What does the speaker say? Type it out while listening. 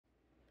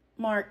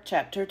Mark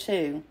chapter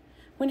 2.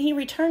 When he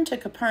returned to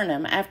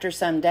Capernaum after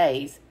some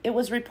days, it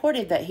was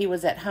reported that he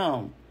was at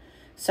home.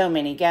 So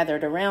many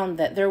gathered around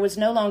that there was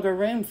no longer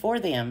room for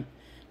them,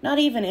 not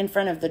even in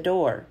front of the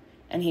door,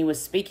 and he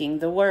was speaking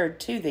the word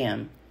to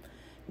them.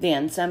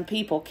 Then some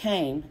people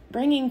came,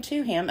 bringing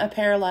to him a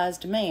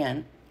paralyzed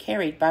man,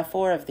 carried by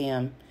 4 of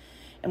them.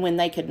 And when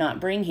they could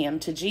not bring him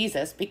to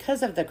Jesus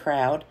because of the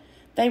crowd,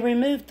 they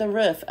removed the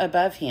roof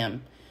above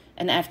him,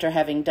 and after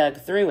having dug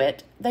through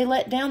it, they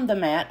let down the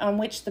mat on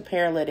which the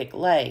paralytic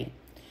lay.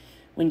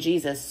 When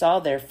Jesus saw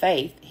their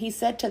faith, he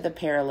said to the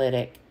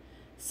paralytic,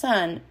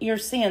 "Son, your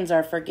sins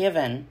are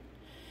forgiven."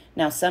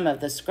 Now some of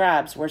the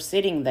scribes were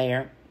sitting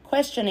there,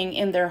 questioning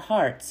in their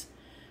hearts,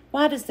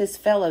 "Why does this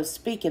fellow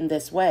speak in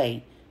this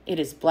way? It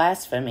is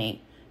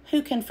blasphemy.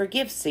 Who can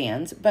forgive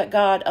sins but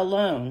God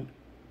alone?"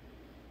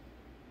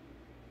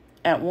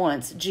 At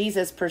once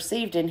Jesus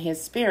perceived in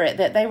his spirit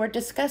that they were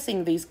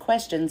discussing these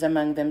questions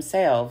among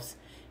themselves,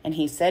 and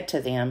he said to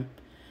them,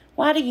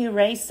 "Why do you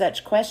raise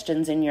such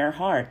questions in your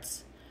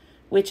hearts?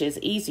 Which is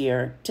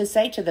easier, to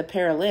say to the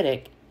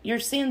paralytic, 'Your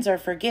sins are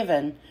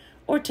forgiven,'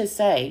 or to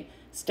say,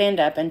 'Stand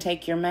up and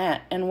take your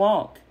mat and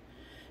walk'?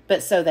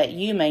 But so that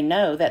you may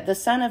know that the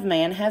Son of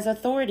Man has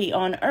authority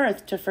on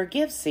earth to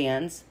forgive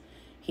sins,"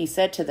 he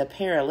said to the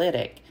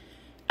paralytic,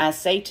 "I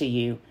say to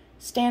you,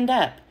 stand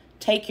up,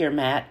 take your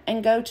mat,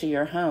 and go to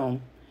your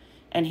home."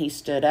 And he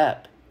stood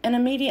up, and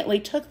immediately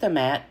took the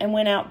mat and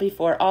went out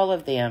before all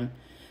of them,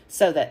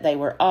 so that they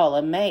were all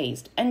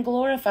amazed and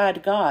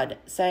glorified God,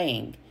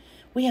 saying,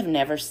 "We have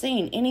never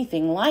seen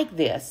anything like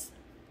this."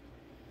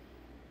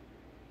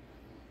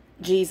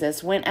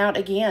 Jesus went out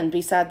again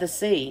beside the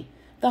sea.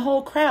 The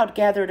whole crowd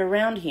gathered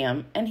around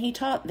him, and he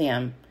taught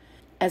them.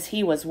 As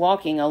he was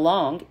walking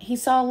along, he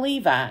saw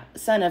Levi,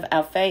 son of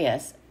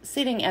Alphaeus,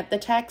 sitting at the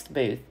tax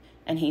booth,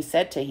 and he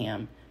said to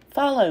him,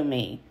 "Follow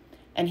me."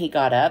 And he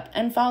got up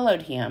and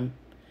followed him.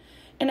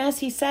 And as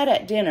he sat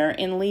at dinner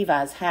in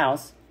Levi's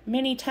house,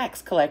 many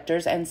tax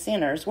collectors and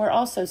sinners were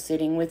also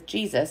sitting with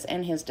Jesus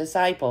and his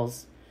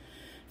disciples.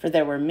 For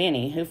there were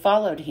many who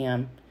followed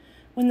him.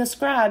 When the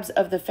scribes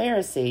of the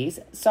Pharisees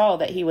saw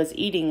that he was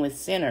eating with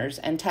sinners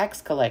and tax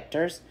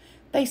collectors,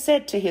 they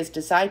said to his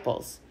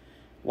disciples,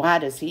 "Why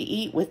does he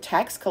eat with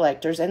tax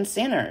collectors and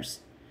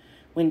sinners?"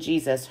 When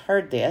Jesus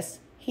heard this,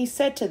 he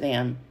said to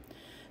them,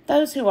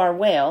 "Those who are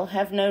well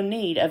have no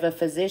need of a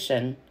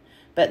physician,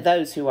 but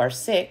those who are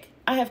sick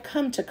I have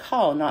come to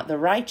call not the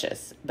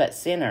righteous, but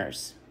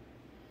sinners."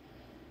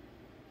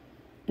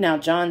 Now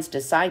John's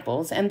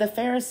disciples and the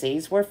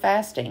Pharisees were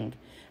fasting,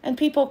 and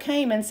people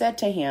came and said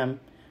to him,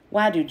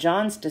 "Why do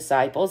John's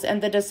disciples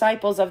and the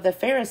disciples of the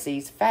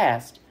Pharisees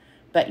fast,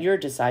 but your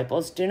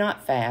disciples do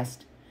not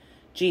fast?"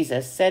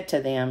 Jesus said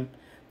to them,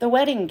 "The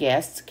wedding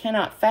guests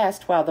cannot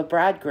fast while the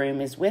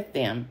bridegroom is with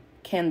them,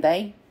 can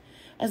they?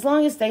 As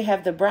long as they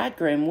have the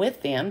bridegroom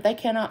with them, they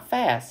cannot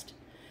fast.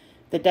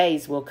 The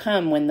days will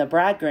come when the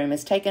bridegroom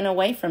is taken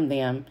away from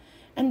them,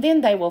 and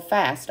then they will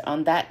fast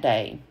on that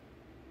day.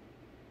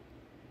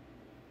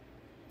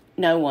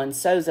 No one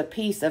sews a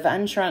piece of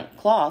unshrunk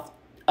cloth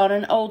on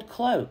an old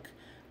cloak,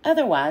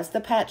 otherwise the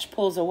patch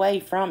pulls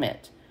away from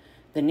it,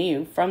 the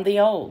new from the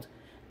old,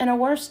 and a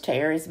worse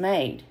tear is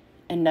made.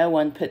 And no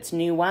one puts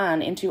new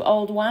wine into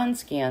old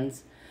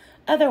wineskins,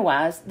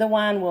 otherwise the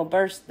wine will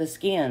burst the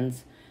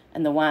skins,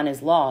 and the wine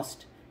is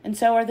lost, and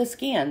so are the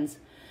skins.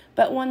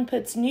 But one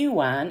puts new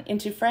wine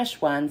into fresh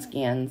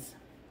wineskins."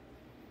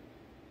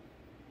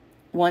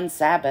 One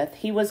Sabbath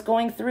he was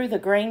going through the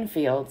grain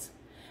fields,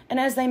 and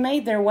as they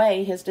made their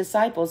way, his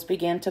disciples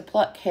began to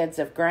pluck heads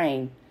of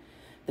grain.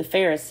 The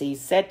Pharisees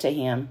said to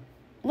him,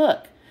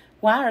 "Look,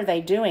 why are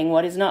they doing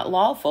what is not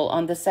lawful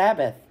on the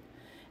Sabbath?"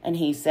 And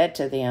he said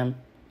to them,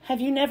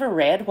 "Have you never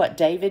read what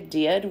David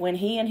did when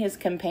he and his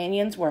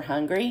companions were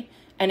hungry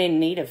and in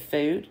need of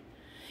food?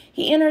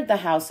 He entered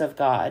the house of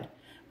God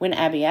when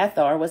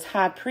Abiathar was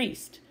high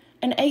priest,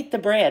 and ate the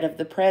bread of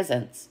the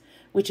presence,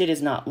 which it is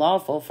not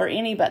lawful for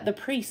any but the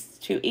priests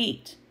to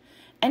eat.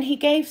 And he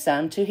gave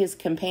some to his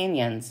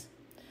companions.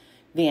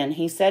 Then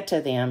he said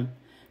to them,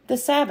 'The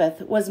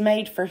Sabbath was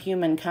made for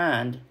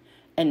humankind,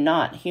 and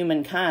not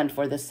humankind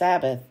for the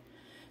Sabbath.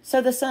 So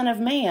the Son of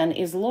Man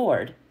is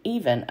Lord,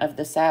 even of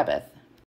the Sabbath.'"